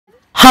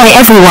Hi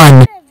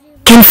everyone.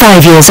 Can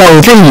 5 years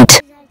old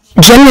read?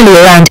 Generally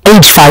around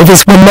age 5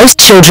 is when most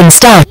children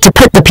start to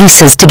put the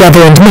pieces together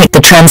and make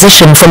the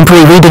transition from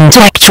pre-reading to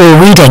actual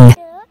reading.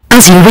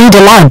 As you read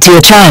aloud to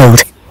your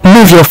child,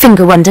 move your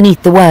finger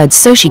underneath the words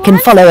so she can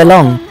follow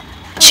along.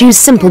 Choose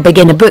simple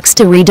beginner books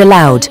to read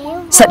aloud,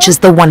 such as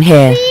the one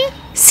here.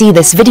 See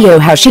this video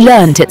how she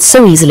learned it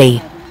so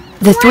easily.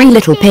 The Three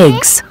Little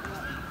Pigs.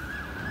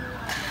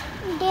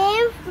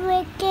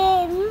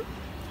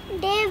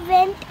 They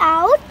went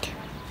out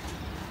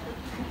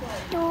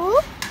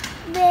to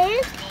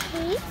build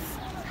his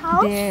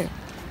house.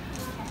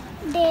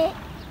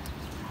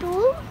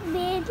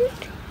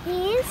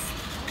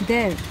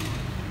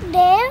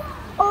 Their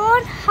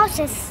own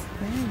houses.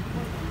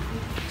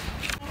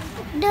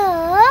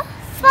 The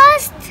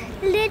first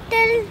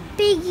little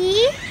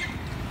piggy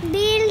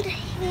built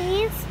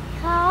his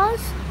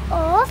house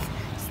of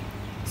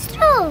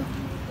straw.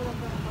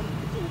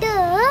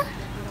 The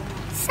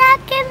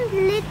second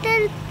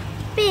little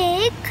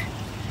pig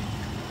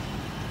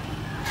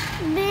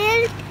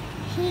built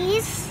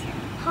his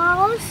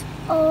house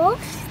of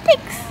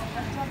sticks.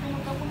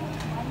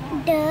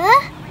 The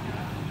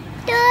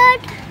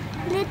third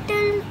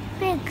little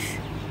pigs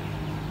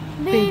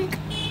built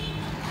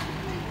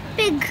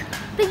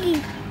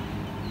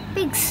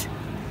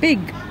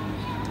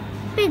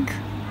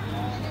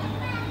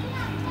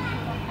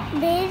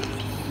built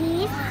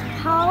his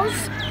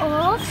house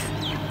of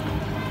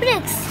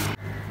bricks.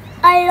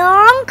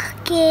 Along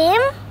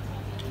came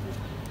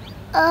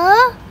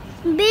a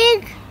big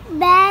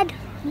bad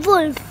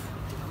wolf.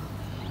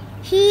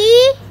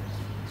 He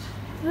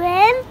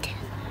went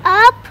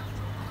up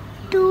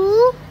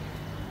to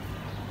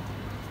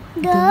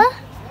the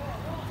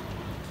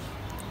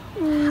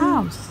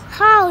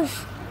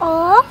house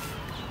of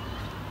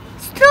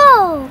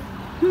straw.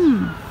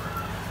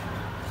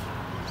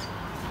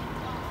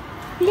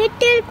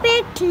 Little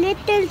pig,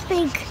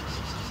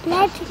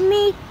 let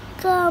me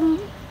come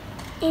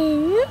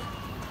in,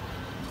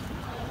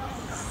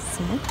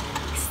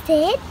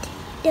 said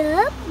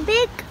the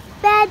big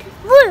bad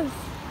wolf.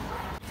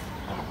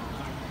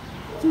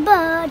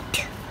 But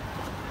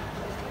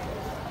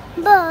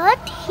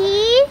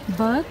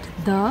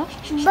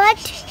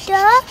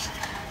the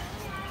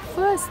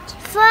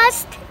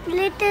first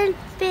little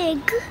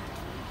pig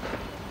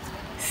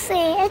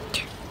said,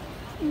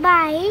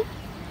 by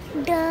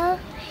the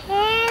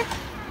hair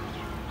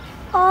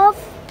of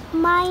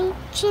my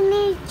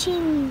chinny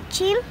chin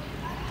chin,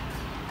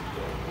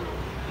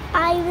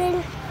 I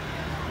will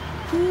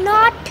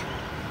not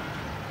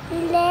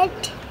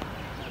let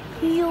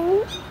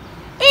you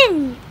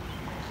in.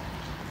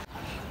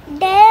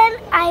 Then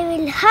I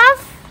will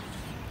huff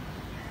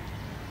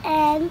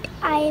and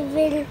I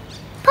will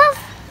puff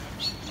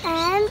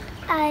and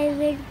I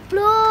will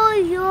blow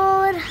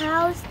your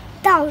house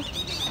down,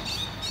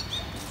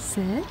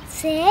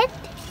 said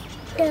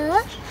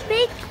the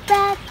big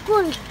bad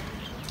wolf.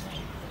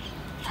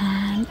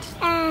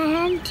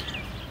 And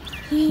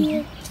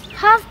he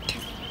huffed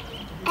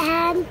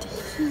and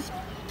he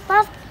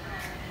puffed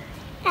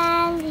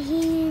and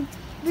he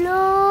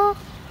blew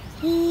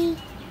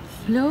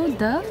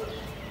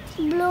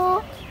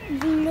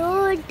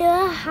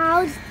the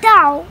house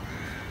down.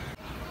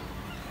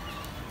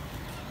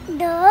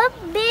 The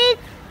big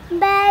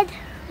bad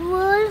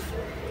wolf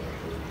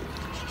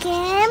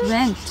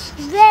went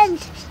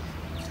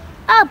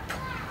up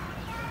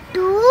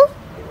to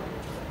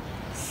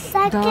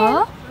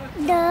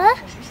the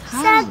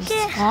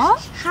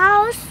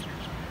house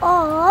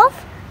of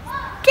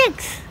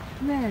pigs.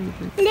 Very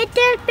good.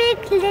 Little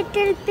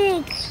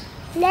pig,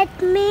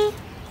 let me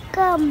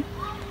come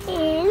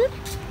in.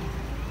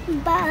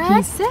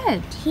 But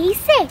He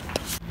said.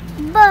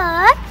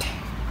 But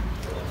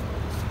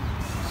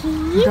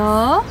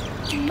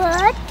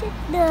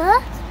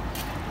the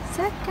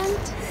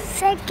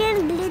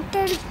second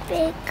little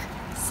pig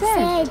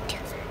said,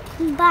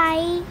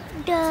 by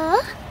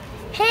the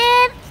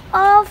hair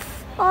of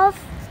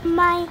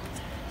my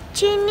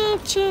chinny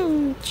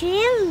chin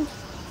chin,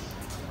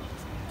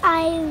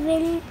 I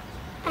will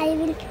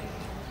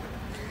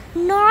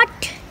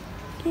not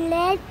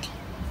let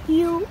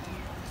you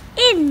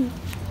in.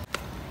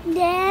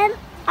 Then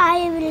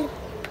I will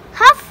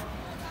huff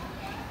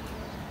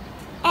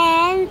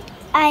and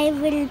I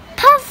will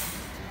puff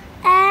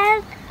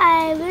and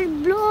I will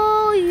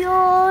blow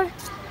your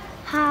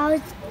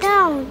house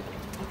down,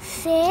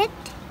 said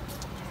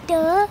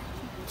the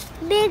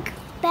big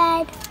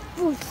bad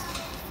wolf.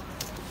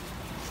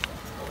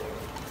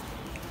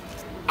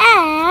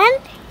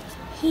 And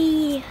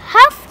he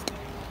huffed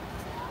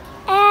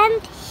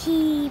and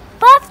he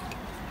puffed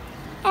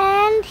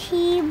and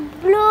he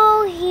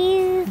blew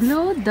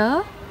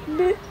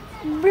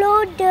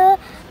the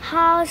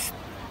house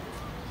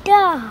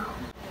down.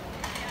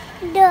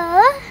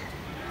 The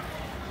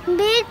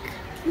big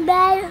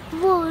bad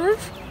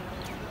wolf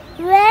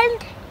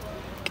climbed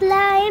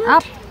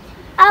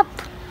up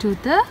to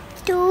the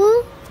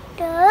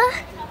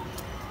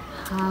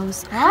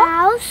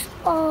house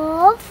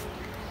of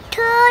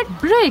third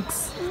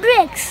bricks.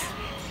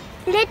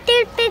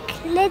 little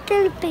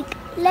pig,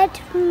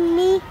 let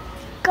me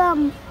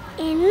come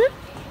in,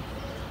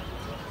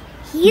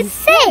 he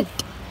said.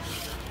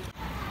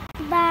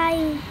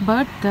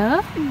 But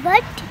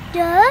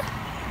the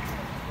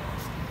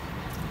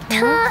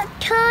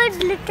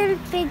third little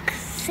pig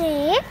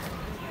said,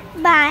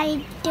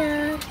 by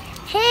the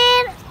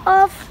hair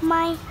of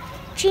my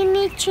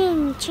chinny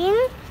chin chin,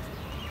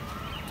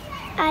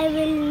 I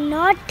will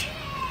not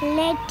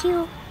let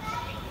you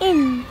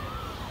in.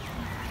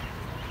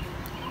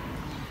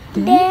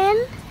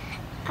 Then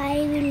I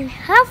will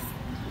huff,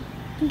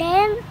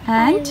 then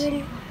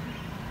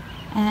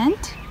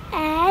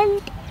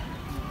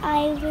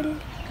I will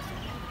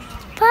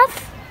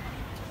puff,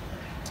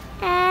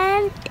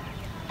 and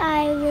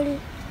I will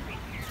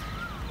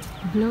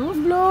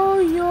blow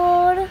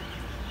your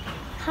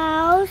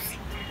house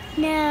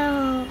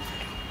now,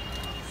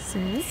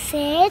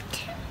 said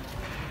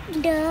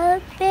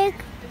the big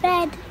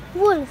bad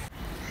wolf.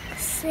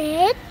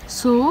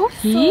 So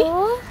he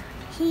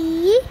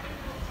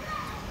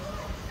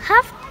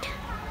huffed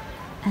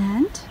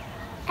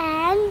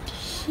and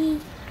he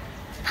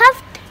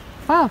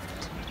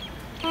puffed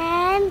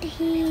and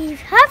he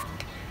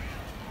huffed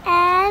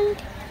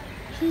and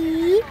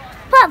he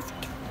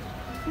puffed,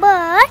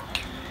 but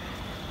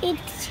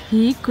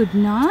he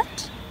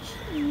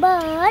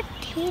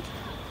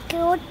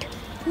could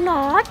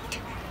not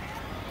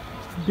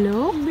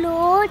blow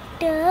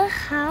the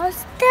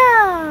house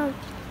down.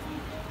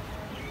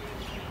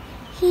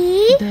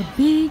 The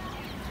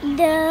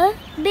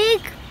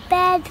big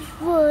bad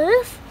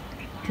wolf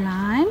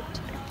climbed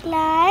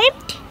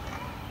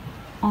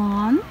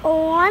on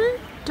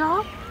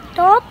top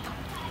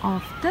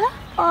of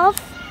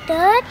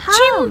the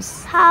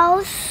house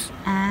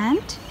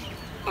and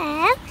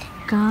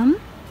come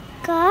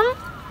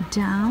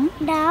down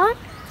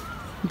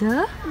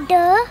the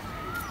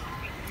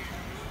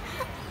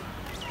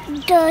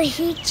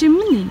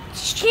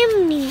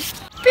chimney.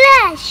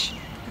 Splash!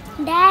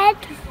 That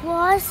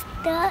was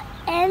the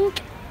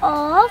end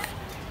of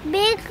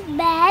Big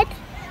Bad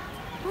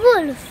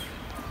Wolf.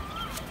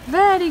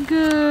 Very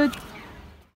good.